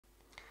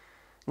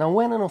Now,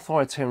 when an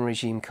authoritarian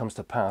regime comes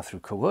to power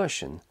through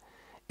coercion,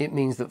 it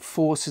means that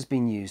force has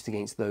been used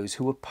against those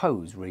who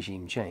oppose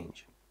regime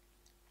change.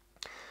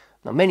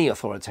 Now, many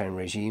authoritarian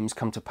regimes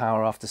come to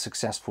power after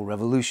successful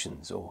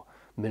revolutions or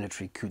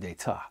military coups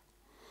d'etat.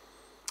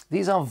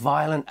 These are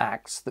violent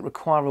acts that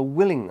require a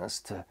willingness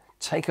to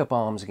take up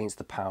arms against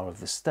the power of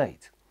the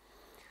state.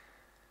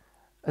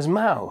 As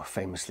Mao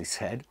famously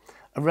said,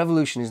 a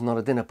revolution is not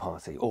a dinner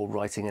party, or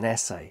writing an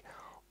essay,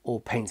 or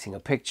painting a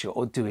picture,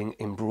 or doing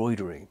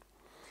embroidery.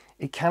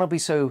 It cannot be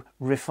so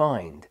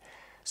refined,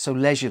 so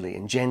leisurely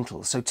and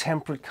gentle, so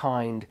temperate,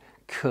 kind,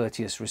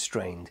 courteous,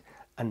 restrained,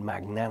 and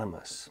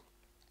magnanimous.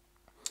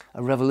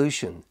 A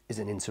revolution is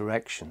an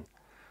insurrection,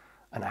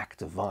 an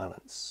act of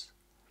violence.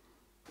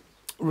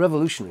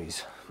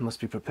 Revolutionaries must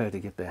be prepared to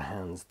get their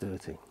hands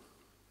dirty.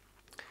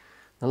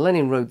 Now,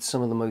 Lenin wrote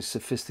some of the most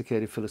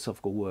sophisticated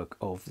philosophical work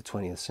of the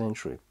 20th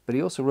century, but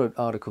he also wrote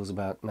articles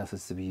about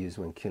methods to be used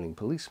when killing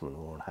policemen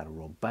or on how to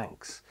rob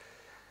banks.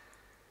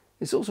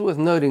 It's also worth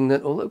noting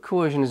that although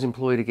coercion is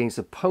employed against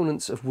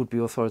opponents of would-be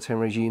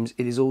authoritarian regimes,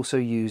 it is also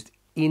used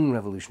in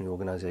revolutionary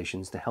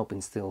organizations to help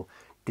instill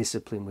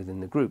discipline within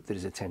the group that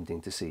is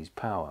attempting to seize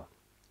power.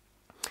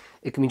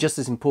 It can be just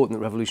as important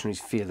that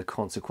revolutionaries fear the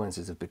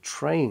consequences of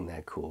betraying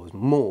their cause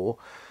more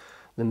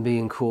than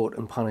being caught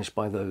and punished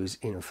by those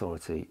in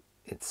authority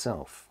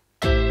itself.